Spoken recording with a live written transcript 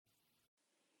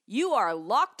You are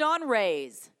Locked On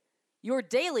Rays, your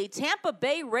daily Tampa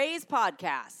Bay Rays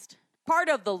podcast. Part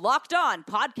of the Locked On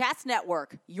Podcast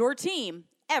Network, your team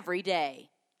every day.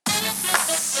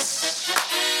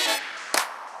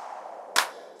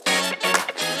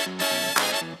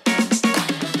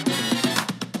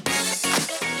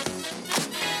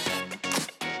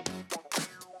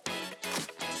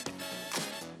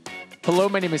 Hello,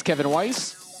 my name is Kevin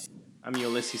Weiss. I'm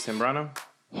Ulysses Sembrano.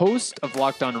 Host of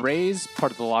Locked On Rays,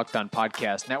 part of the Locked On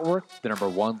Podcast Network, the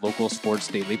 #1 local sports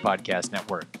daily podcast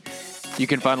network. You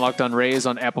can find Locked On Rays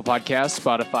on Apple Podcasts,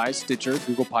 Spotify, Stitcher,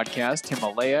 Google Podcasts,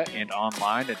 Himalaya, and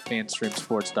online at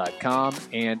fanstreamsports.com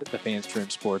and the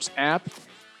Fanstream Sports app.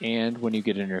 And when you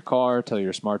get in your car, tell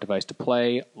your smart device to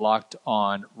play Locked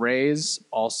On Rays.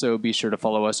 Also, be sure to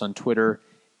follow us on Twitter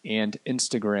and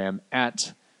Instagram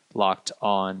at Locked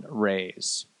On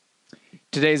Rays.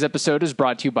 Today's episode is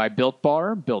brought to you by Built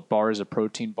Bar. Built Bar is a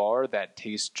protein bar that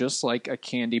tastes just like a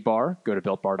candy bar. Go to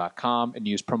BuiltBar.com and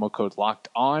use promo code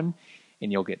LOCKEDON,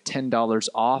 and you'll get $10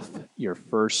 off your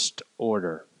first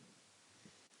order.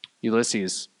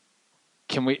 Ulysses,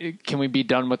 can we be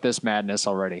done with this madness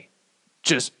already?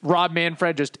 Just, Rob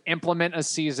Manfred, just implement a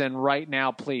season right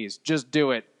now, please. Just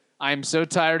do it. I'm so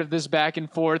tired of this back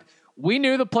and forth. We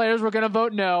knew the players were going to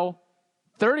vote no.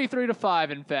 33-5,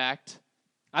 in fact.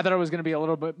 I thought it was going to be a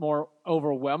little bit more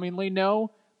overwhelmingly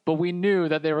no, but we knew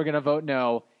that they were going to vote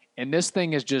no. And this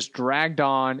thing is just dragged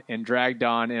on, and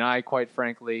I, quite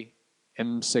frankly,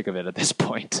 am sick of it at this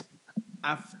point.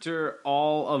 After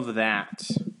all of that,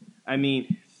 I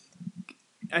mean,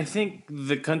 I think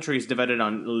the country is divided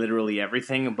on literally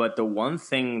everything, but the one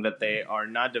thing that they are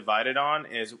not divided on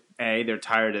is, A, they're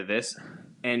tired of this,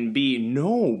 and B,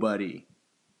 nobody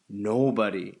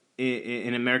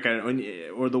in America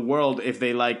or the world, if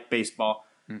they like baseball,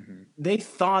 they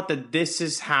thought that this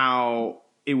is how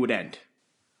it would end.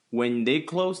 When they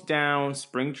closed down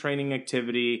spring training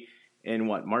activity in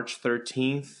March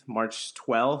 13th, March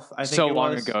 12th, I think so it was.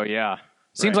 long ago, yeah.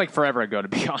 Seems like forever ago, to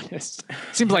be honest.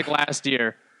 Seems like last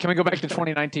year. Can we go back to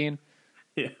 2019?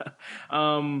 Yeah.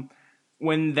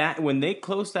 When they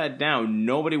closed that down,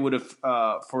 nobody would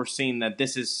have foreseen that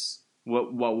this is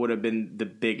what would have been the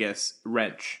biggest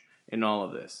wrench in all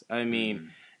of this. I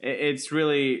mean, it's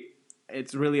really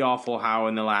awful how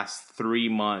in the last 3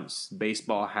 months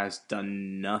baseball has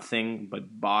done nothing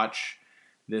but botch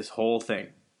this whole thing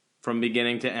from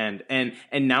beginning to end, and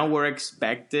now we're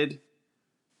expected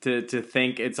to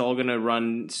think it's all gonna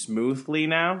run smoothly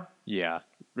now. Yeah,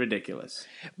 ridiculous.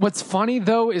 What's funny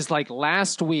though is like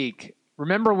last week.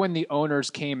 Remember when the owners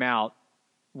came out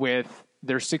with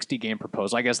their 60-game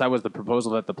proposal? I guess that was the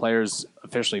proposal that the players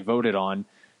officially voted on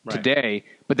today.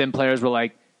 But then players were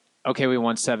like, okay, we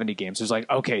want 70 games. It's like,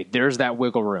 okay, there's that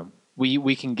wiggle room.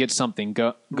 We can get something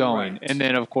going. Right. And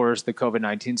then, of course, the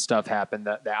COVID-19 stuff happened.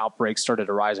 The outbreak started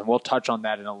to rise, and we'll touch on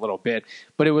that in a little bit.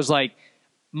 But it was like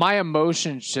my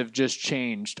emotions have just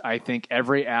changed, I think,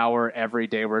 every hour, every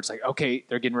day, where it's like, okay,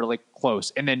 they're getting really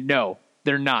close. And then, no,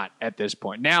 they're not at this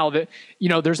point. Now, that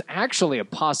there's actually a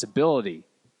possibility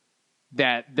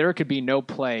that there could be no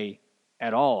play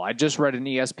at all. I just read an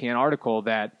ESPN article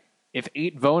that if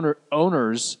eight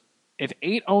owners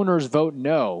vote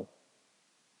no,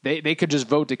 they could just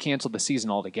vote to cancel the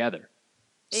season altogether.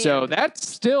 So that's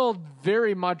still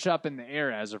very much up in the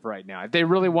air as of right now. If they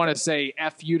really want to say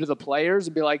F you to the players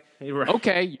and be like,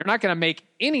 okay, you're not going to make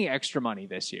any extra money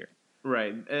this year.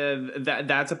 Right.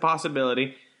 That's a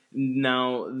possibility.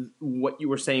 Now, what you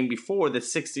were saying before, the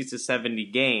 60 to 70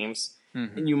 games,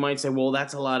 and you might say, well,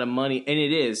 that's a lot of money. And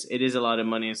it is. It is a lot of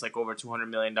money. It's like over $200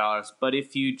 million. But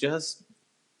if you just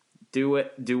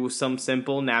do some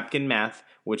simple napkin math,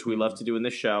 which we love to do in the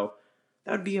show,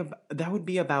 that would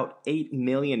be about $8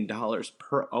 million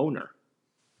per owner.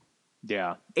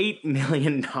 Yeah. $8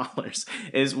 million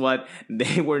is what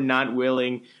they were not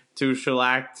willing to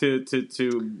shellac to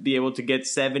be able to get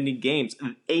 70 games.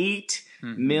 $8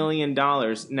 million.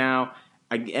 Now,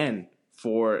 again,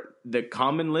 for the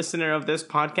common listener of this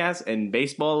podcast and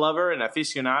baseball lover and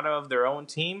aficionado of their own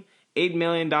team, $8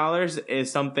 million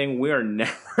is something we are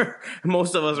never,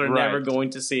 most of us are never going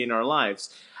to see in our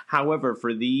lives. However,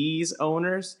 for these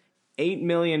owners, $8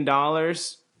 million,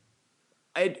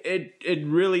 it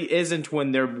really isn't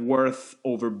when they're worth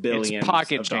over billions. It's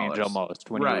pocket change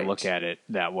almost when you look at it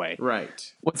that way.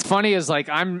 Right. What's funny is like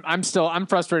I'm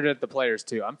frustrated at the players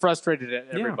too. I'm frustrated at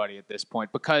everybody at this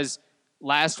point because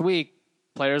last week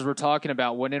players were talking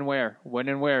about when and where.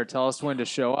 Tell us when to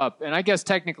show up. And I guess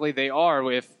technically they are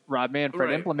if Rob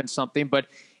Manfred implements something, but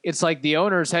it's like the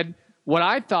owners had what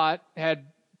I thought had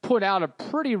put out a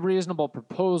pretty reasonable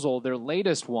proposal, their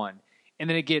latest one. and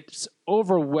then it gets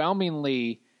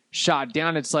overwhelmingly shot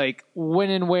down. It's like when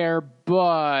and where,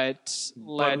 but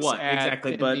let's what? add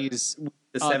Exactly, in but these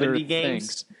the other 70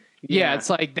 games? things. Yeah, it's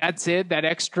like that's it. That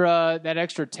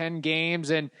extra 10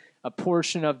 games and a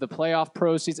portion of the playoff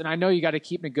proceeds. And I know you got to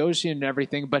keep negotiating and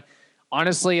everything, but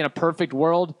honestly, in a perfect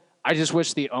world, I just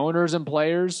wish the owners and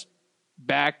players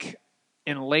back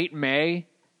in late May,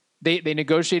 they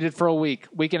negotiated for a week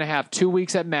and a half, 2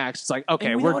 weeks at max. It's like,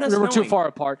 okay, we're too far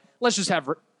apart. Let's just have,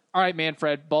 all right,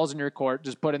 Manfred, ball's in your court.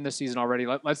 Just put in the season already.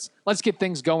 Let's get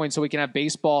things going so we can have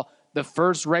baseball the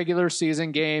first regular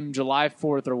season game July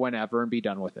 4th or whenever and be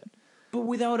done with it. But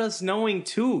without us knowing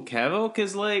too, Kevo,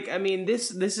 because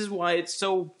this is why it's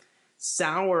so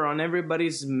sour on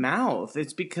everybody's mouth.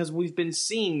 It's because we've been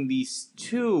seeing these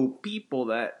two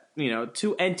people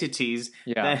two entities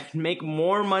that make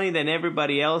more money than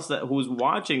everybody else who's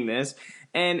watching this,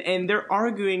 and they're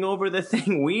arguing over the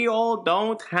thing we all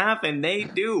don't have and they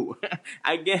do.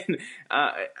 Again,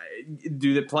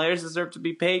 do the players deserve to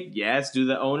be paid? Yes. Should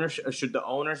the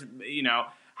owners,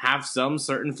 have some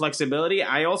certain flexibility?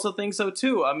 I also think so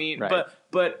too. I mean, right.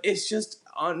 but it's just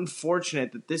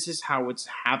unfortunate that this is how it's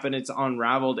happened. It's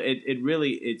unraveled.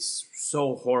 It's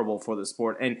so horrible for the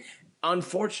sport. And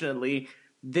unfortunately,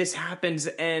 this happens.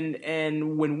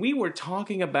 And when we were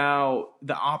talking about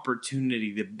the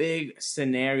opportunity, the big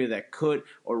scenario that could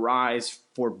arise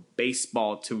for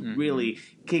baseball to really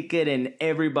kick it in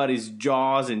everybody's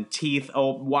jaws and teeth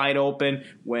wide open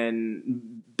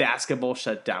when basketball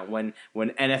shut down, when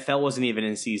NFL wasn't even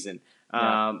in season,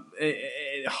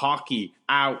 hockey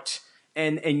out,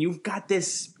 and you've got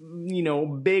this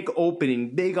big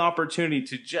opening, big opportunity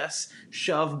to just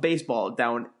shove baseball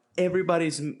down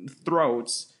everybody's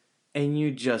throats, and you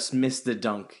just missed the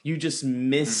dunk. You just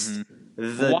missed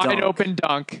the wide open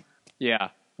dunk. Yeah,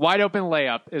 wide open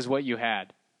layup is what you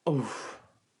had. Oof.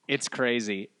 It's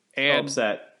crazy. And so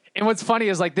upset. And what's funny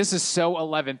is like this is so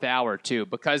 11th hour too,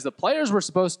 because the players were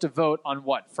supposed to vote on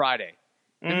Friday,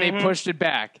 and they pushed it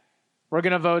back. We're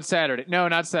gonna vote Saturday. No,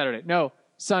 not Saturday. No,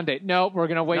 Sunday. Nope, we're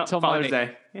gonna wait till Father's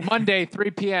Monday. Day. Monday,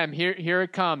 3 p.m. Here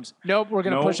it comes. Nope, we're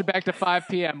gonna push it back to 5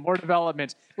 p.m. More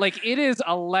developments. Like it is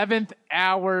 11th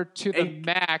hour to the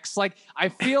max. Like I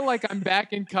feel like I'm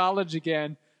back in college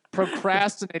again,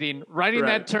 procrastinating, writing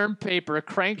that term paper,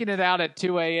 cranking it out at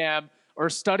 2 a.m. or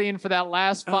studying for that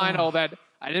last final that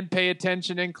I didn't pay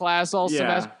attention in class all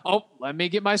semester. Oh, let me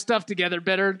get my stuff together.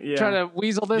 Better try to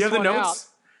weasel this one out.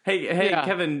 Hey,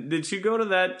 Kevin, did you go to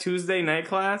that Tuesday night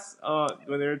class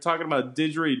when they were talking about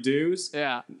didgeridoos?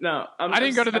 Yeah. No. I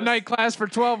didn't go to the night class for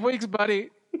 12 weeks, buddy.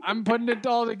 I'm putting it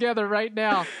all together right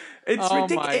now. It's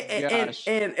ridiculous. My gosh.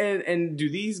 And do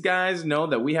these guys know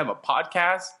that we have a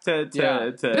podcast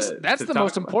That's the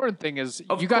most important thing is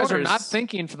you guys are not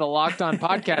thinking for the Locked On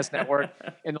Podcast Network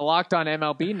and the Locked On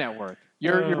MLB Network.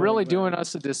 You're really doing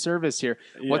us a disservice here.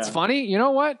 Yeah. What's funny, you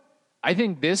know what? I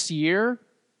think this year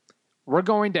we're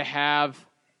going to have,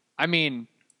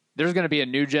 there's going to be a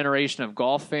new generation of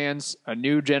golf fans, a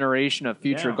new generation of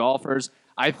future golfers.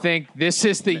 I think this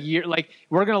is the year, like,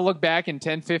 we're going to look back in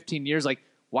 10, 15 years, like,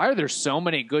 why are there so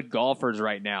many good golfers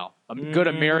right now? Good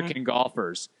American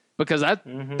golfers. Because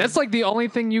that's like the only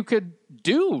thing you could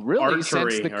do, really,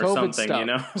 archery since the COVID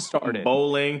stuff started.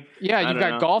 Bowling. Yeah, you've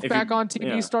got golf back on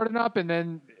TV starting up, and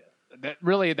then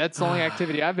that's the only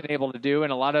activity I've been able to do,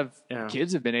 and a lot of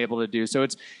kids have been able to do. So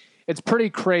it's pretty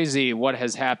crazy what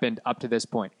has happened up to this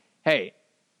point. Hey,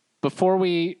 before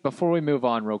we move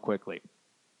on real quickly,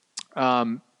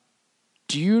 do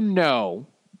you know,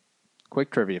 quick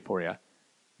trivia for you,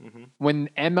 when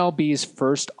MLB's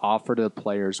first offer to the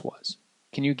players was?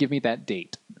 Can you give me that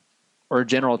date or a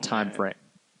general time frame?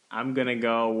 I'm going to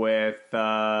go with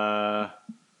May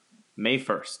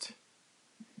 1st.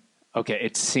 Okay,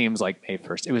 it seems like May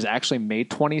 1st. It was actually May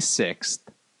 26th.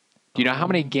 Do you know how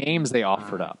many games they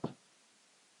offered up?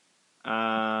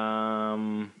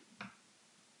 I'm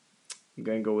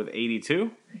going to go with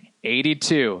 82.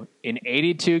 82. An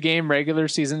 82-game regular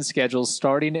season schedule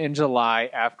starting in July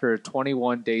after a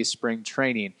 21-day spring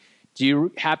training. Do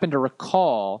you happen to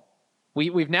recall... We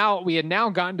had now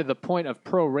gotten to the point of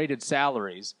prorated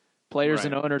salaries. Players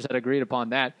and owners had agreed upon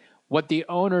that. What the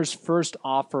owner's first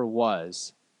offer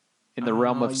was in the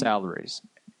realm of salaries.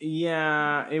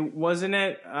 Yeah, it wasn't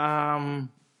it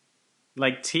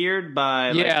like tiered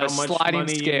by how much sliding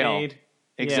money scale. You made?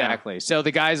 Exactly. Yeah. So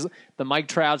the guys, the Mike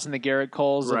Trouts and the Garrett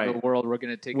Coles of the world, were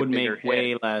going to take a bigger hit. Would make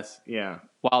way less. Yeah.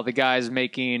 While the guys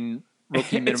making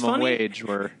rookie minimum wage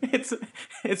were.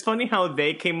 It's funny how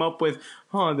they came up with,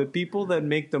 the people that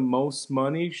make the most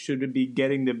money should be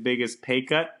getting the biggest pay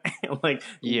cut. Like,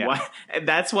 Yeah. what?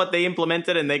 That's what they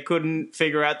implemented, and they couldn't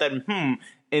figure out that,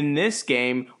 in this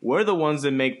game, we're the ones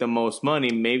that make the most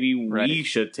money. Maybe we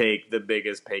should take the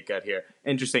biggest pay cut here.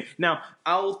 Interesting. Now,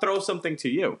 I'll throw something to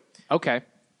you. Okay.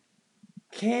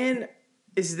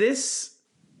 Is this,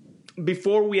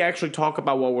 before we actually talk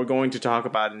about what we're going to talk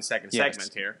about in the second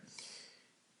segment here,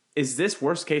 is this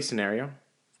worst case scenario?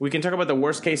 We can talk about the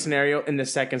worst case scenario in the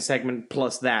second segment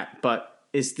plus that, but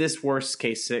is this worst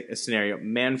case scenario?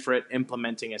 Manfred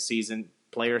implementing a season,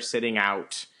 players sitting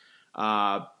out,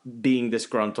 being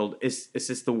disgruntled. Is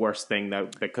this the worst thing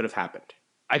that could have happened?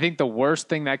 I think the worst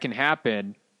thing that can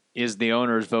happen is the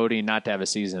owners voting not to have a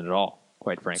season at all,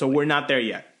 quite frankly. So we're not there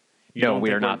yet. No,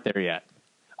 we are not there yet.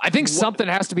 I think something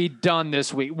has to be done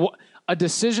this week. A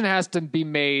decision has to be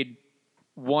made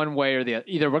one way or the other.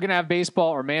 Either we're going to have baseball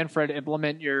or Manfred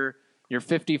implement your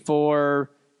 54,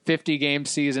 50-game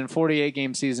season,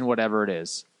 48-game season, whatever it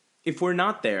is. If we're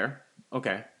not there,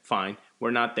 okay, fine.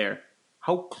 We're not there.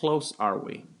 How close are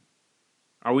we?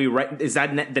 Are we right? Is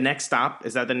that the next stop?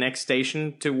 Is that the next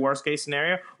station to worst case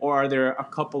scenario? Or are there a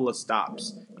couple of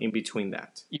stops in between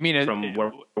that? You mean, from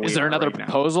where is there another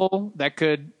proposal that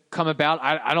could come about?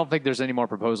 I don't think there's any more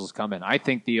proposals coming. I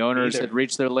think the owners had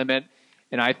reached their limit,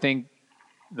 and I think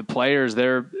the players,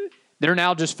 they're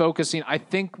now just focusing. I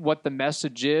think what the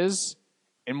message is,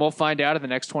 and we'll find out in the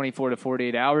next 24 to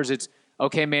 48 hours, it's,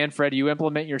 okay, Manfred, you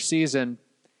implement your season.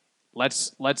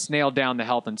 Let's nail down the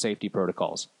health and safety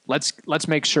protocols. Let's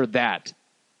make sure that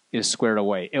is squared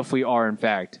away if we are, in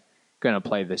fact, going to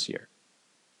play this year.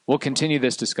 We'll continue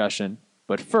this discussion,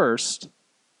 but first,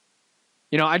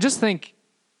 I just think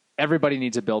everybody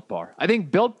needs a Built Bar. I think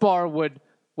Built Bar would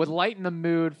lighten the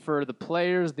mood for the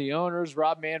players, the owners,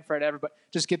 Rob Manfred, everybody.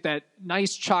 Just get that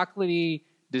nice chocolatey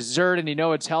dessert, and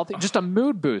it's healthy. Just a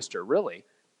mood booster, really.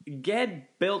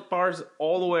 Get Built Bars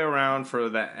all the way around for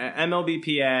the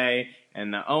MLBPA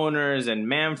and the owners and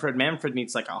Manfred. Manfred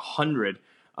needs like 100.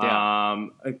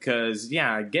 Because,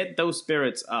 get those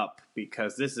spirits up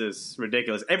because this is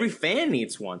ridiculous. Every fan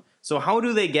needs one. So how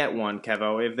do they get one,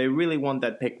 Kevo, if they really want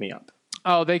that pick-me-up?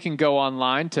 Oh, they can go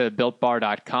online to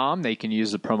BuiltBar.com. They can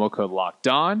use the promo code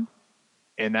LOCKEDON,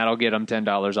 and that'll get them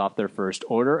 $10 off their first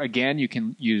order. Again, you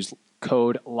can use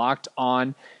code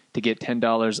LOCKEDON to get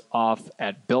 $10 off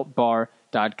at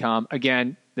BuiltBar.com.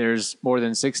 Again, there's more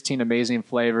than 16 amazing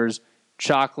flavors.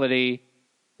 Chocolatey,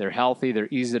 they're healthy, they're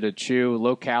easy to chew,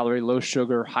 low calorie, low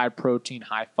sugar, high protein,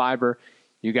 high fiber.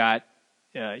 You got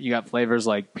flavors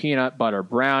like peanut butter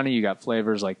brownie. You got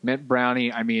flavors like mint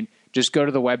brownie. I mean, just go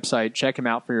to the website, check them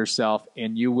out for yourself,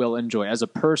 and you will enjoy. As a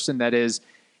person that is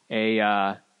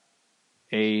a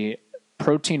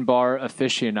protein bar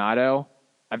aficionado,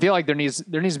 I feel like there needs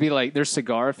to be like, there's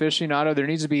cigar aficionado. There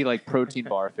needs to be like protein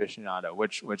bar aficionado,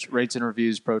 which rates and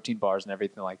reviews protein bars and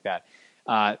everything like that.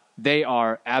 They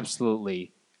are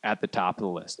absolutely at the top of the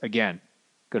list. Again,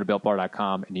 go to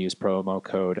BuiltBar.com and use promo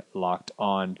code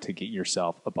LOCKEDON to get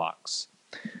yourself a box.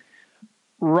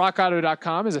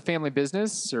 RockAuto.com is a family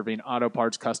business serving auto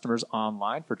parts customers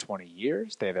online for 20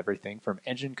 years. They have everything from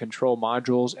engine control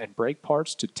modules and brake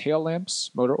parts to tail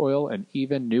lamps, motor oil, and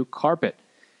even new carpet.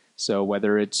 So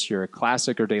whether it's your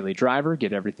classic or daily driver,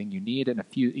 get everything you need in a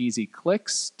few easy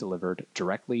clicks delivered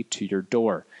directly to your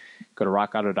door. Go to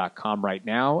rockauto.com right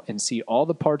now and see all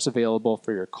the parts available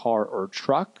for your car or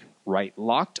truck. Write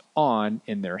Locked On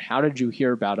in their How Did You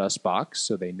Hear About Us box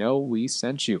so they know we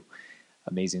sent you.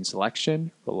 Amazing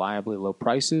selection, reliably low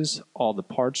prices, all the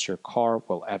parts your car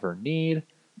will ever need.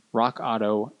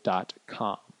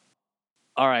 rockauto.com.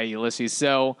 All right, Ulysses.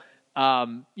 So,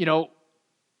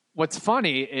 what's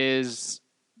funny is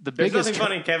There's nothing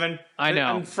funny, Kevin. I know.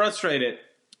 I'm frustrated.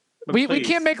 We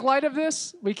can't make light of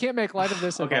this. We can't make light of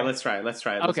this. Okay, let's try. Let's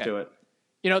do it.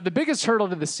 The biggest hurdle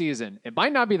to the season, it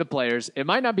might not be the players. It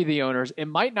might not be the owners. It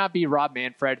might not be Rob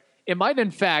Manfred. It might,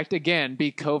 in fact, again,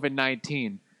 be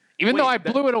COVID-19. Even though I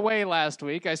blew it away last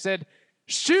week, I said,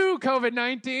 shoo,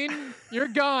 COVID-19, you're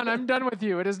gone. I'm done with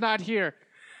you. It is not here.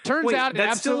 Turns out it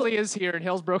absolutely is here in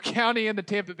Hillsborough County in the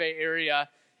Tampa Bay area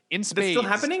in spades. That's still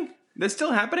happening? That's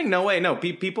still happening? No way. No,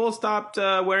 people stopped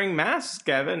wearing masks,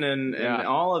 Kevin, and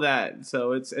all of that.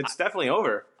 So it's definitely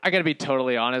over. I got to be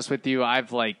totally honest with you.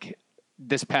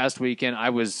 This past weekend, I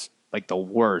was like the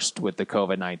worst with the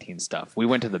COVID-19 stuff. We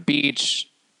went to the beach.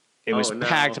 It was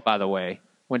packed, by the way.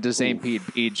 Went to St. Pete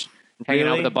Beach, hanging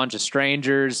out with a bunch of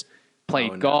strangers,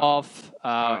 played golf,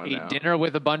 ate dinner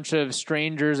with a bunch of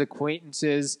strangers,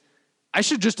 acquaintances. I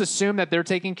should just assume that they're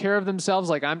taking care of themselves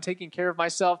like I'm taking care of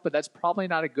myself, but that's probably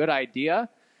not a good idea.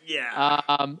 Yeah.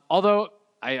 Although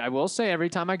I will say every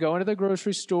time I go into the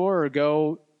grocery store or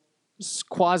go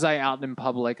quasi out in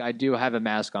public, I do have a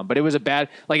mask on. But it was a bad,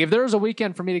 like if there was a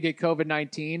weekend for me to get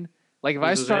COVID-19, like if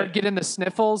I started getting the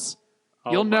sniffles,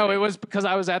 you'll know it was because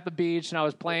I was at the beach and I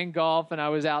was playing golf and I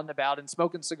was out and about and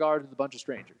smoking cigars with a bunch of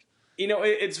strangers. You know,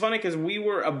 it's funny because we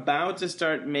were about to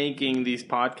start making these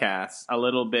podcasts a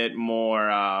little bit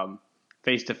more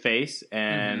face-to-face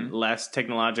and less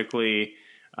technologically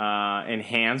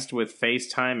enhanced with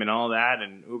FaceTime and all that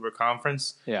and Uber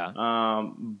conference. Yeah.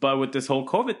 But with this whole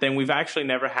COVID thing, we've actually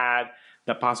never had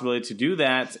the possibility to do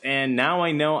that. And now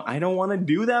I know I don't want to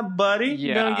do that, buddy. Yeah.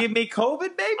 You're going to give me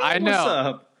COVID, baby? I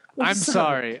know. What's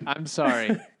up? I'm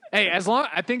sorry. Hey, as long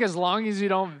as you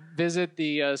don't visit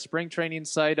the spring training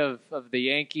site of the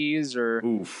Yankees or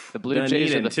the Blue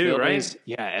Jays or the Phillies, right?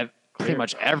 Yeah, pretty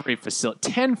much every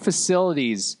facility, 10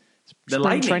 facilities,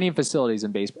 spring training facilities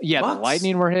in baseball. Yeah, the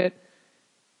Lightning were hit.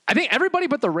 I think everybody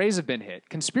but the Rays have been hit.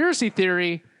 Conspiracy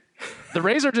theory: the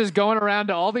Rays are just going around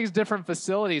to all these different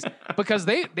facilities because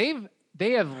they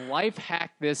have life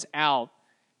hacked this out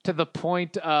to the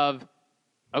point of,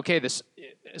 okay, this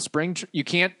spring you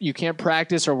can't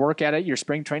practice or work out at your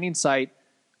spring training site,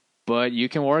 but you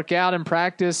can work out and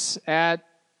practice at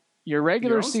your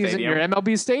regular season, your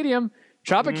MLB stadium.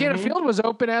 Tropicana Field was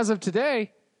open as of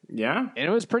today. Yeah, and it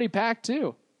was pretty packed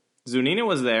too. Zunino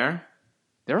was there.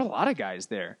 There were a lot of guys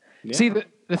there. Yeah. See,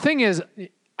 the thing is,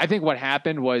 I think what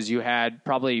happened was you had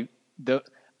probably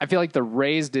I feel like the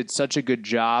Rays did such a good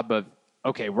job of,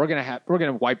 okay, we're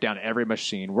gonna wipe down every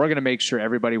machine. We're gonna make sure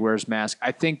everybody wears masks.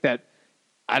 I think that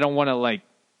I don't want to like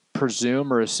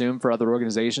presume or assume for other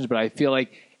organizations, but I feel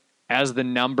like as the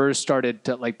numbers started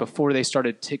to before they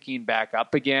started ticking back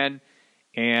up again,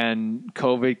 and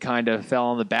COVID kind of fell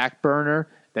on the back burner,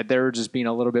 that they were just being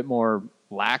a little bit more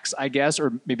lax, I guess,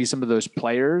 or maybe some of those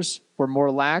players were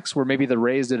more lax. Where maybe the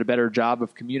Rays did a better job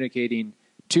of communicating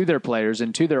to their players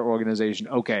and to their organization,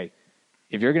 okay,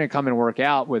 if you're going to come and work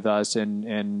out with us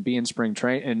and be in spring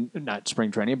train and not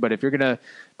spring training, but if you're going to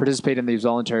participate in these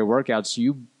voluntary workouts,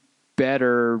 you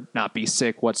better not be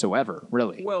sick whatsoever,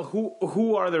 really. Well,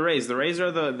 who are the Rays? The Rays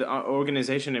are the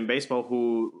organization in baseball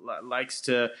who likes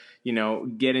to,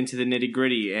 get into the nitty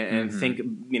gritty and think,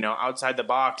 outside the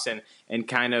box and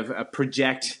kind of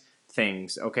project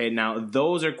things. Okay. Now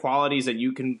those are qualities that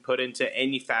you can put into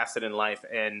any facet in life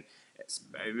and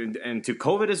to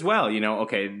COVID as well,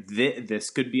 okay, this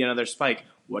could be another spike.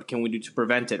 What can we do to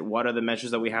prevent it? What are the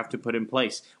measures that we have to put in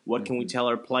place? What can we tell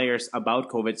our players about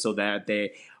COVID so that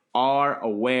they are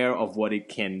aware of what it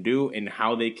can do and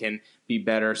how they can be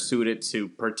better suited to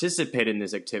participate in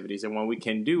these activities and what we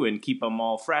can do and keep them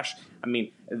all fresh? I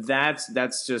mean, that's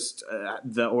just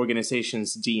the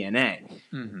organization's DNA.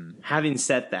 Having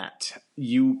said that,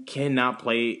 you cannot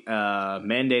play a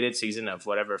mandated season of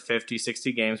whatever, 50,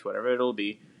 60 games, whatever it'll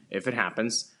be, if it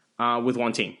happens, with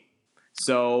one team.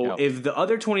 So if the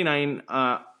other 29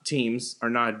 teams are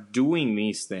not doing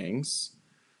these things,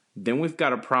 then we've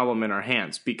got a problem in our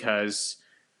hands, because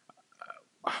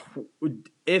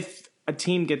if a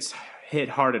team gets hit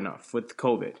hard enough with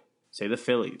COVID, say the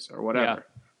Phillies or whatever,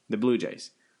 the Blue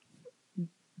Jays,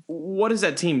 what does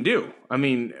that team do? I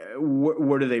mean,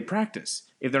 where do they practice?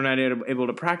 If they're not able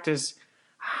to practice,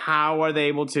 how are they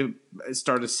able to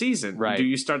start a season? Right. Do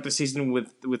you start the season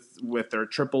with their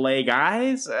AAA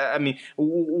guys? I mean,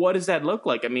 what does that look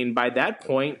like? I mean, by that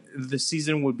point, the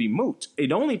season would be moot.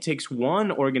 It only takes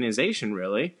one organization,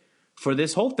 really, for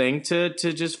this whole thing to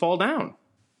just fall down.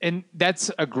 And that's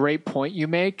a great point you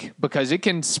make, because it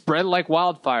can spread like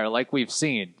wildfire, like we've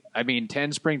seen. I mean,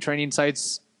 10 spring training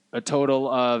sites, a total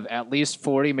of at least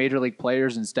 40 major league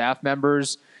players and staff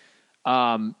members.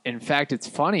 In fact, it's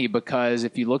funny because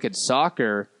if you look at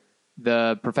soccer,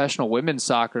 the Professional Women's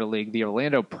Soccer League, the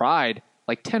Orlando Pride,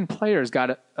 like 10 players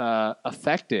got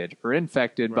affected or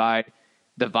infected by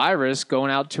the virus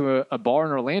going out to a bar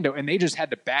in Orlando, and they just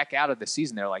had to back out of the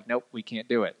season. They're like, nope, we can't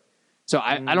do it. So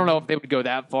I don't know if they would go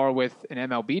that far with an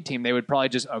MLB team. They would probably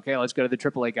just, okay, let's go to the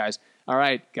AAA guys. All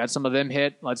right, got some of them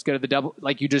hit. Let's go to the double.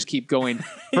 Like, you just keep going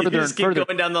further and further.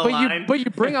 Going down the line. But you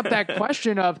bring up that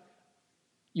question of,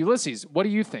 Ulysses, what do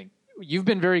you think? You've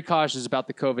been very cautious about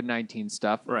the COVID-19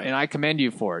 stuff, right, and I commend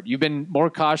you for it. You've been more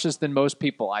cautious than most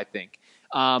people, I think.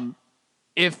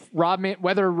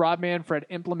 Whether Rob Manfred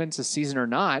implements a season or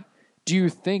not, do you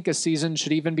think a season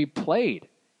should even be played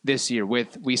this year?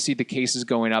 We see the cases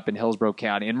going up in Hillsborough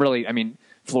County, and really, I mean,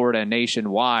 Florida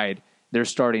nationwide, they're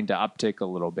starting to uptick a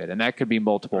little bit, and that could be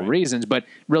multiple reasons. But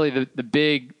really, the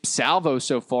big salvo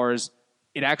so far is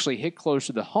it actually hit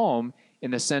closer to home.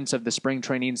 in the sense of the spring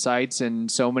training sites and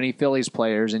so many Phillies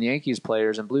players and Yankees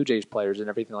players and Blue Jays players and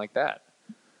everything like that.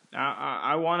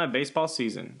 I want a baseball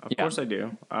season. Of course I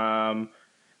do.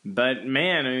 But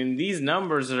man, I mean, these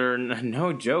numbers are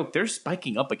no joke. They're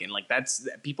spiking up again. Like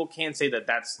people can't say that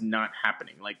that's not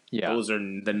happening. Like those are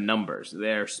the numbers.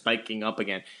 They're spiking up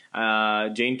again.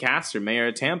 Jane Castor, mayor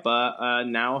of Tampa,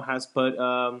 now has put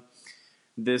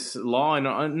this law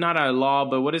in, not a law,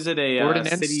 but what is it?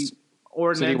 Ordinance? City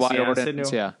ordinance. Citywide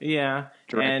ordinance, Yeah.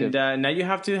 Directive. And now you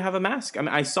have to have a mask. I mean,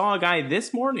 I saw a guy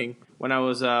this morning when I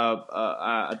was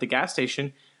at the gas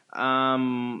station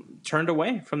turned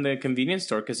away from the convenience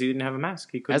store because he didn't have a mask.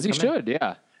 He couldn't. As he should,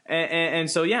 yeah. And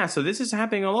so this is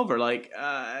happening all over. Like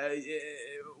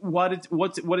what's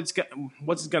it going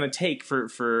to take for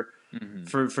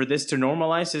this to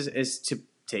normalize is to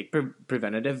take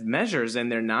preventative measures,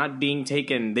 and they're not being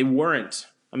taken. They weren't.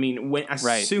 I mean,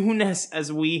 soon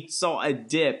as we saw a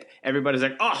dip, everybody's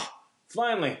like, "Oh,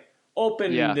 finally,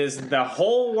 open the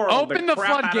whole world, open the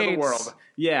floodgates out of the world."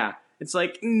 Yeah, it's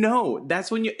like no.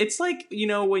 That's when it's like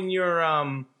when you're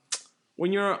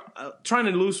trying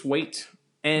to lose weight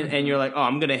and you're like, "Oh,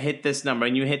 I'm gonna hit this number,"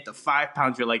 and you hit the 5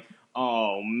 pounds. You're like,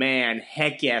 "Oh man,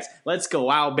 heck yes, let's go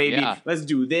out, baby. Yeah. Let's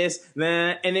do this."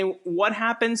 And then what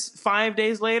happens 5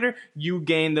 days later? You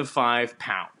gain the 5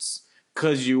 pounds.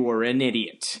 Because you were an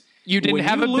idiot. You didn't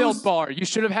have a Built Bar. You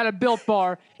should have had a Built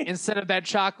Bar instead of that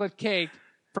chocolate cake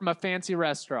from a fancy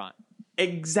restaurant.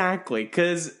 Exactly.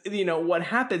 Because, what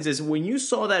happens is when you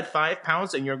saw that 5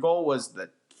 pounds and your goal was the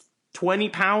 20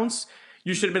 pounds,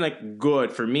 you should have been like,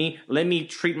 good for me. Let me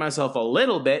treat myself a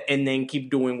little bit and then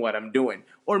keep doing what I'm doing.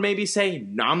 Or maybe say,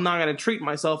 no, I'm not going to treat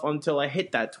myself until I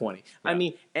hit that 20. Yeah. I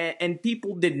mean, and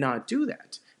people did not do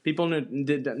that. People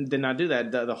did not do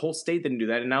that. The whole state didn't do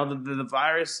that. And now the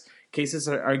virus cases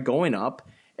are going up.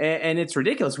 And it's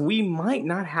ridiculous. We might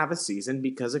not have a season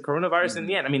because of coronavirus in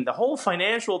the end. I mean, the whole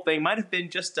financial thing might have been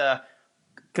just a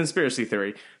conspiracy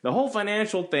theory. The whole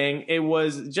financial thing, it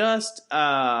was just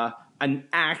an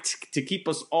act to keep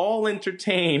us all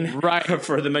entertained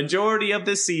for the majority of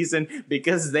the season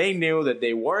because they knew that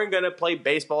they weren't going to play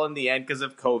baseball in the end because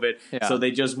of COVID. Yeah. So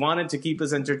they just wanted to keep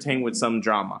us entertained with some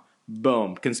drama.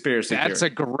 Boom, conspiracy theory. That's a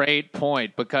great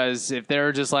point because if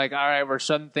they're just like, all right, we're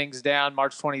shutting things down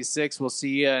March 26th, we'll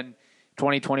see you in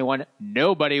 2021,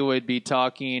 nobody would be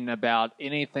talking about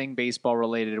anything baseball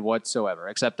related whatsoever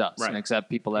except us and except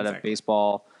people that have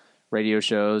baseball radio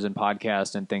shows and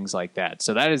podcasts and things like that.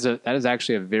 So that is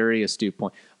actually a very astute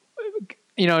point.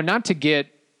 Not to get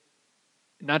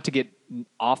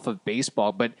off of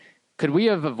baseball, but could we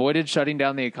have avoided shutting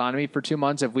down the economy for 2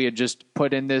 months if we had just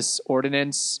put in this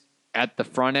ordinance at the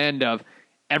front end of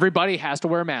everybody has to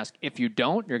wear a mask? If you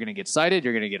don't, you're going to get cited.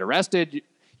 You're going to get arrested.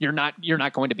 You're not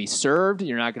going to be served.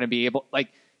 You're not going to be able,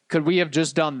 could we have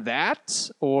just done that?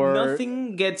 Or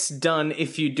nothing gets done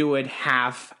if you do it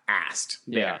half-assed.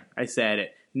 Yeah. I said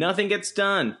it. Nothing gets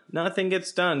done. Nothing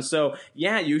gets done. So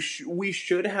yeah, we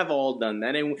should have all done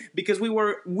that, and because we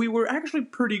were actually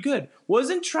pretty good.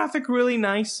 Wasn't traffic really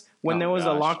nice when there was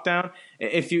a lockdown?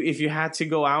 If you had to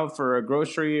go out for a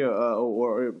grocery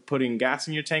or putting gas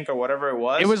in your tank or whatever it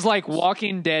was like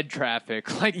Walking Dead traffic.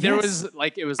 It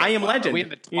was. I Am Legend. Are we in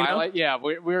the Twilight? Yeah,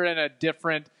 we're in a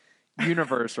different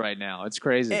universe right now. It's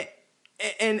crazy.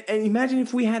 And imagine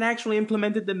if we had actually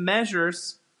implemented the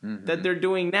measures that they're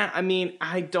doing now. I mean,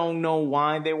 I don't know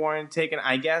why they weren't taken.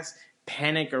 I guess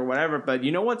panic or whatever. But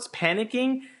you know what's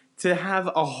panicking? To have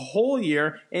a whole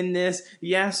year in this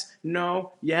yes,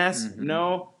 no,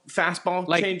 no, fastball,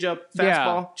 change up,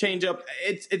 fastball, change up.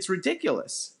 It's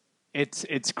ridiculous.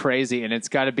 It's crazy, and it's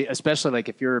got to be, especially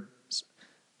if you're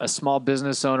a small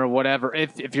business owner, whatever.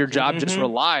 If your job just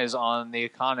relies on the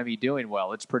economy doing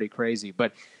well, it's pretty crazy.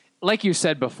 But like you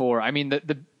said before, I mean,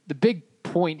 the big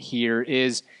point here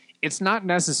is it's not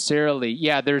necessarily,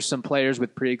 there's some players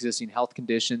with pre-existing health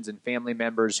conditions and family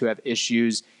members who have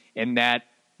issues, and that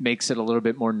makes it a little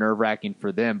bit more nerve-wracking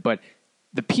for them. But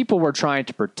the people we're trying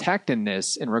to protect in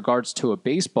this, in regards to a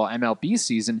baseball MLB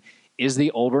season, is the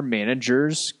older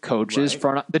managers, coaches,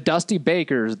 the Dusty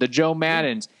Bakers, the Joe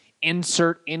Maddens.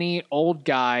 Insert any old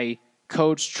guy,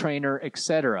 coach, trainer,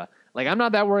 etc. I'm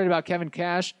not that worried about Kevin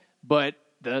Cash, but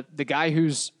the guy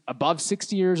who's above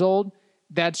 60 years old,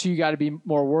 that's who you got to be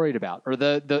more worried about. Or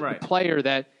the player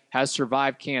that has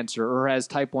survived cancer or has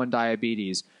type 1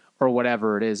 diabetes or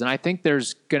whatever it is. And I think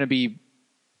there's going to be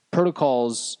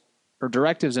protocols or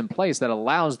directives in place that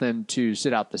allows them to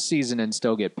sit out the season and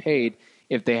still get paid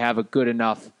if they have a good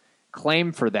enough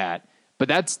claim for that. But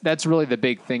that's really the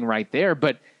big thing right there.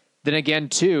 But then again,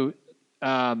 too,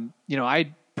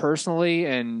 I personally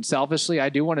and selfishly, I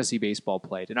do want to see baseball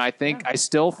played. And I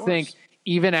still think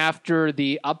even after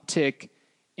the uptick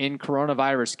in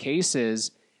coronavirus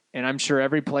cases, and I'm sure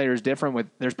every player is different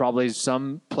there's probably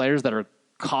some players that are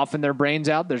coughing their brains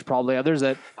out. There's probably others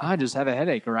that I just have a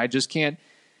headache or I just can't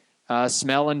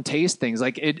smell and taste things.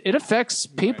 Like it affects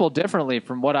people differently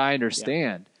from what I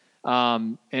understand.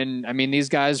 And I mean, these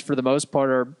guys for the most part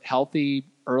are healthy,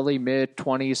 early, mid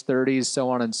 20s, 30s, so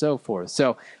on and so forth.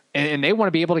 So, and they want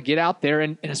to be able to get out there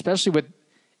and especially with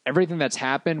everything that's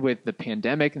happened with the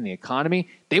pandemic and the economy,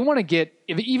 they want to get,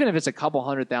 even if it's a couple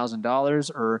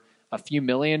 $100,000 or a few $1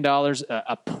 million,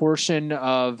 a portion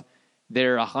of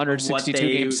their 162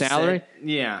 game salary.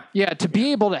 Yeah. To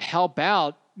be able to help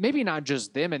out, maybe not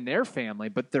just them and their family,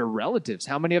 but their relatives.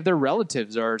 How many of their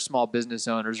relatives are small business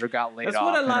owners or got laid off? That's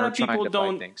what a lot of people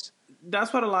don't.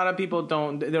 That's what a lot of people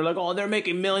don't. They're like, oh, they're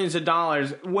making millions of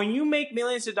dollars. When you make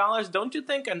millions of dollars, don't you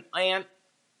think an aunt,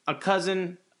 a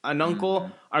cousin, an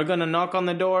uncle are gonna knock on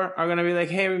the door? Are gonna be like,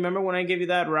 hey, remember when I gave you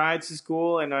that ride to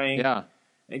school and I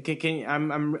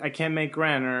can't make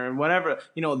rent or whatever.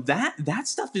 You know, that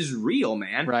stuff is real,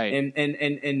 man. Right.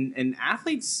 And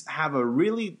athletes have a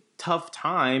really tough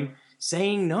time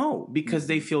saying no because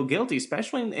they feel guilty,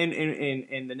 especially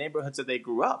in the neighborhoods that they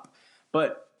grew up.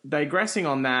 But digressing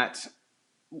on that,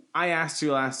 I asked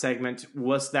you last segment,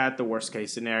 was that the worst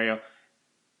case scenario?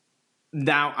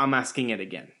 Now I'm asking it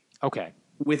again. Okay.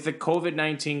 With the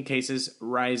COVID-19 cases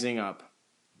rising up,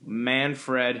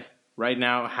 Manfred right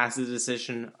now has the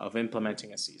decision of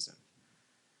implementing a season.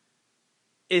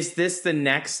 Is this the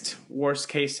next worst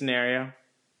case scenario?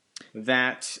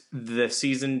 That the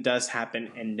season does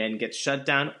happen and then gets shut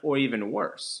down, or even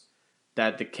worse,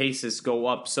 that the cases go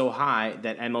up so high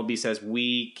that MLB says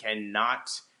we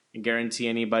cannot guarantee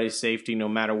anybody's safety no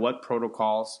matter what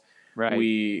protocols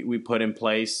we put in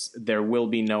place. There will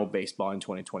be no baseball in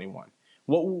 2021.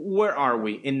 Where are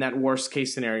we in that worst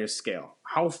case scenario scale?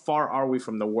 How far are we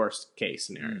from the worst case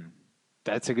scenario?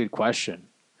 That's a good question.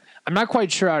 I'm not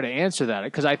quite sure how to answer that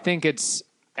because I think it's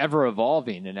ever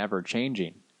evolving and ever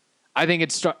changing. I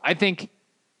think,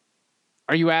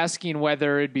 are you asking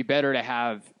whether it'd be better to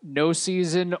have no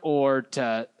season or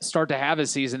to start to have a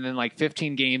season and like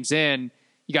 15 games in,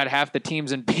 you got half the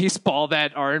teams in baseball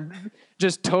that are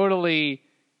just totally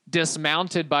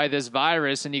dismounted by this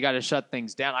virus and you got to shut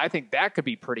things down. I think that could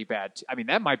be pretty bad. I mean,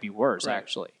 that might be worse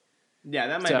actually. Yeah,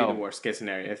 that might be the worst case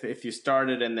scenario. If you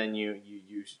started and then you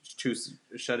choose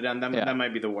to shut it down, that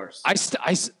might be the worst.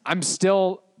 I'm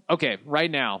still, okay,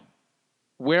 right now,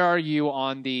 where are you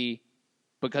on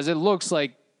because it looks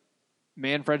like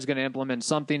Manfred's going to implement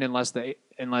something unless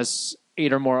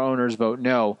 8 or more owners vote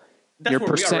no. That's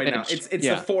where we are right now. It's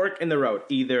a fork in the road.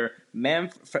 Either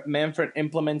Manfred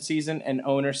implements season and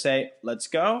owners say, let's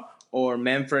go, or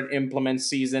Manfred implements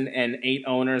season and 8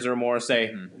 owners or more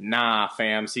say, nah,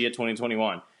 fam, see you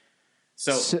 2021.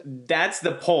 So that's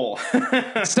the poll.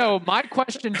 So my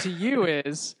question to you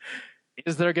is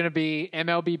there going to be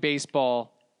MLB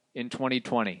baseball in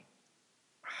 2020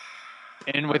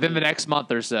 and within the next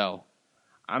month or so?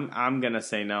 I'm gonna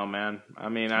say no, man. I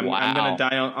mean, I'm gonna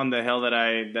die on the hill that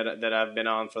I've been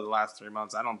on for the last 3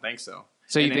 months. I don't think so.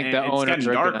 So you think the owners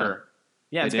are darker?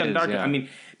 Yeah, it's gotten darker. Yeah. I mean,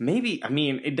 maybe. I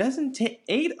mean, it doesn't take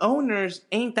 8 owners.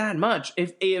 Ain't that much?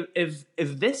 If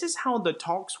this is how the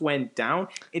talks went down,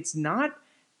 it's not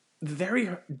very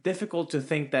difficult to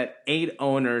think that 8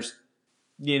 owners,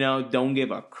 don't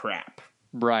give a crap.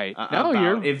 Right.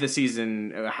 About if the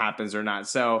season happens or not.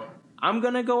 So I'm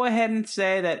going to go ahead and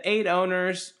say that 8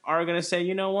 owners are going to say,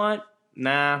 you know what?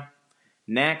 Nah.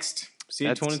 Next. See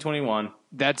you 2021.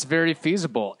 That's very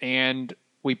feasible. And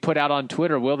we put out on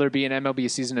Twitter, will there be an MLB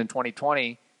season in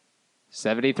 2020?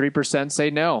 73% say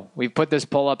no. We've put this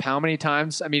poll up how many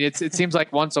times? I mean, it seems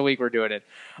like once a week we're doing it.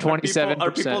 27%.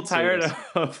 Are people tired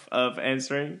of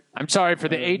answering? I'm sorry, for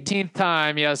the 18th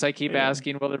time, yes, I keep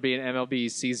asking, will there be an MLB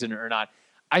season or not?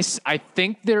 I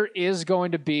think there is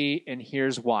going to be, and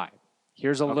here's why.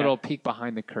 Here's a little peek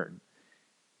behind the curtain.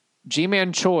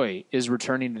 Ji-Man Choi is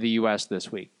returning to the U.S.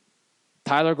 this week.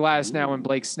 Tyler Glasnow and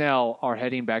Blake Snell are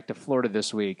heading back to Florida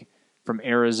this week from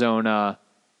Arizona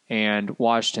and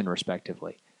Washington,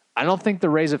 respectively. I don't think the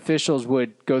Rays officials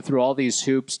would go through all these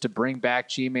hoops to bring back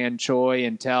Ji-Man Choi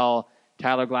and tell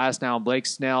Tyler Glasnow and Blake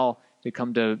Snell to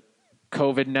come to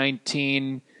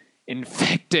COVID-19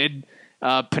 infected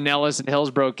Pinellas and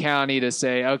Hillsborough County to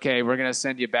say, okay, we're going to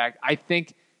send you back. I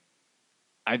think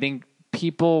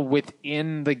people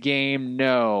within the game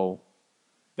know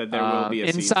that there will be a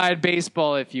inside season.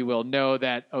 Baseball, if you will, know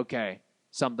that, okay,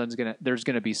 there's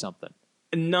going to be something.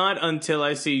 Not until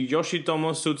I see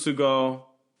Yoshitomo Tsutsugo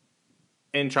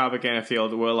in Tropicana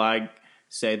Field will I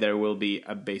say there will be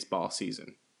a baseball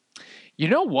season. You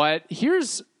know what?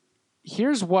 Here's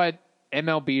what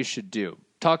MLB should do.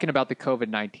 Talking about the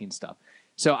COVID-19 stuff.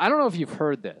 So I don't know if you've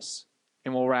heard this,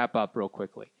 and we'll wrap up real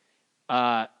quickly.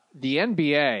 The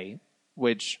NBA,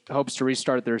 which hopes to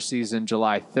restart their season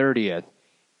July 30th,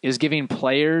 is giving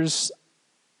players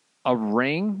a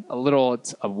ring,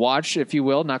 it's a watch, if you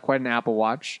will, not quite an Apple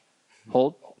Watch.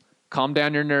 Calm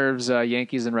down your nerves,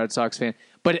 Yankees and Red Sox fan.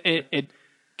 But it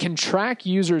can track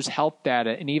users' health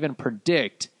data and even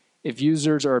predict if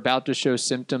users are about to show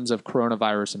symptoms of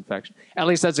coronavirus infection. At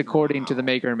least that's according to the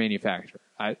maker and manufacturer.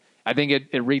 I think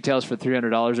it retails for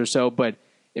 $300 or so, but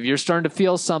if you're starting to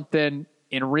feel something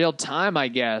in real time, I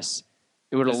guess,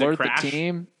 it would alert the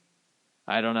team.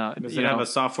 I don't know. Does it have a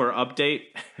software update?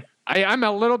 I'm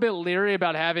a little bit leery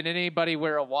about having anybody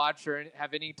wear a watch or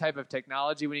have any type of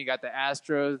technology when you got the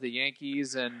Astros, the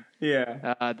Yankees, and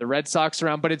the Red Sox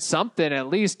around. But it's something at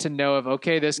least to know if,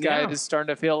 okay, this guy is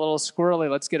starting to feel a little squirrely.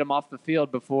 Let's get him off the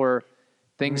field before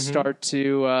things start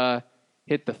to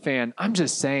hit the fan. I'm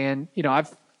just saying,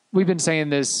 we've been saying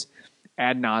this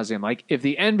ad nauseum. Like, if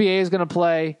the NBA is going to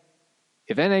play,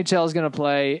 if NHL is going to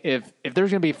play, if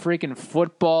there's going to be freaking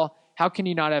football, how can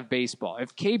you not have baseball?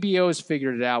 If KBO has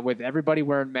figured it out with everybody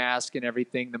wearing masks and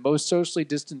everything, the most socially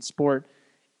distant sport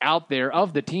out there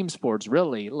of the team sports,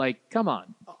 really, like, come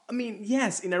on. I mean,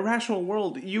 yes, in a rational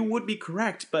world, you would be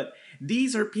correct, but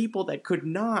these are people that could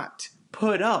not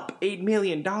put up $8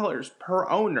 million per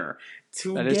owner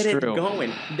to get it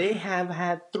going. They have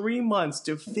had 3 months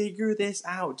to figure this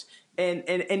out.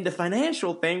 And the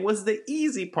financial thing was the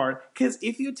easy part. Because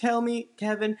if you tell me,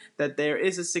 Kevin, that there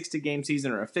is a 60-game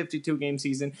season or a 52-game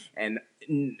season, and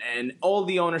all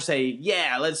the owners say,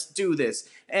 yeah, let's do this.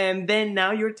 And then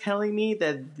now you're telling me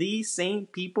that these same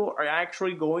people are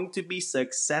actually going to be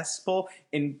successful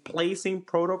in placing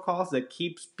protocols that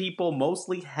keeps people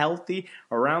mostly healthy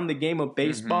around the game of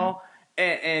baseball.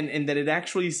 And that it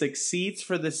actually succeeds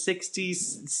for the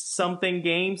 60-something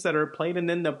games that are played, and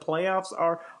then the playoffs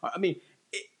are. I mean,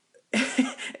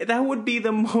 that would be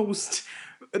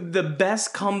the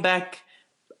best comeback,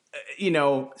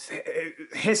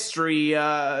 history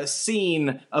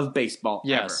scene of baseball.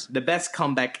 Yes, ever. The best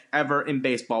comeback ever in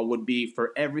baseball would be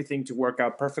for everything to work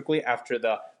out perfectly after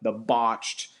the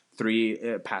botched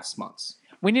 3 past months.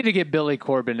 We need to get Billy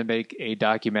Corbin to make a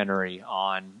documentary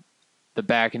on the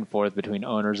back and forth between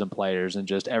owners and players and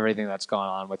just everything that's gone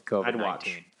on with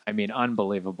COVID-19. I mean,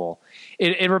 unbelievable.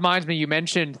 It reminds me, you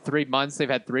mentioned 3 months. They've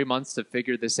had 3 months to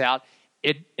figure this out.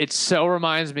 It so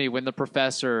reminds me when the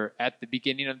professor at the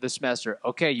beginning of the semester,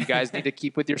 okay, you guys need to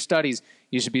keep with your studies.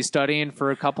 You should be studying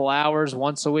for a couple hours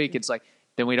once a week. It's like,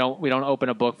 then we don't open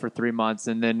a book for 3 months.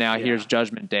 And then now here's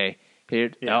Judgment Day.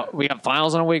 We got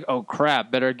finals in a week. Oh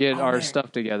crap! Better get our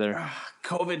stuff together.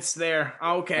 COVID's there.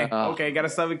 Okay. Gotta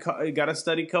study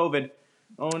COVID.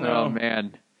 Oh no. Oh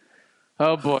man.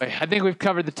 Oh boy. I think we've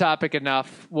covered the topic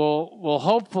enough. We'll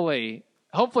hopefully,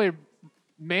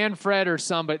 Manfred or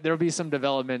somebody, there'll be some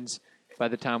developments by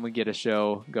the time we get a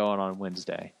show going on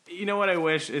Wednesday. You know what I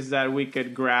wish is that we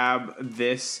could grab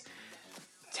this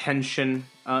tension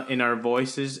in our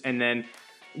voices and then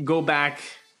go back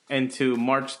into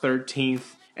March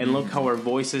 13th and look how our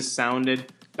voices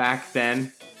sounded back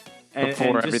then and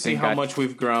just see how much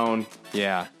we've grown.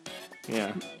 Yeah,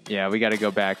 we got to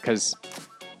go back because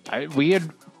we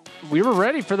were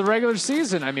ready for the regular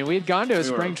season. I mean, we had gone to a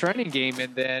spring training game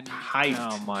and then hyped.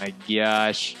 Oh my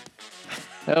gosh.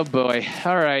 Oh boy.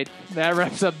 All right. That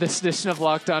wraps up this edition of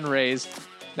Locked On Rays.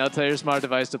 Now tell your smart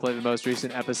device to play the most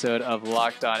recent episode of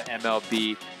Locked On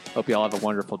MLB. Hope you all have a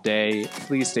wonderful day.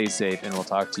 Please stay safe, and we'll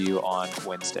talk to you on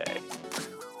Wednesday.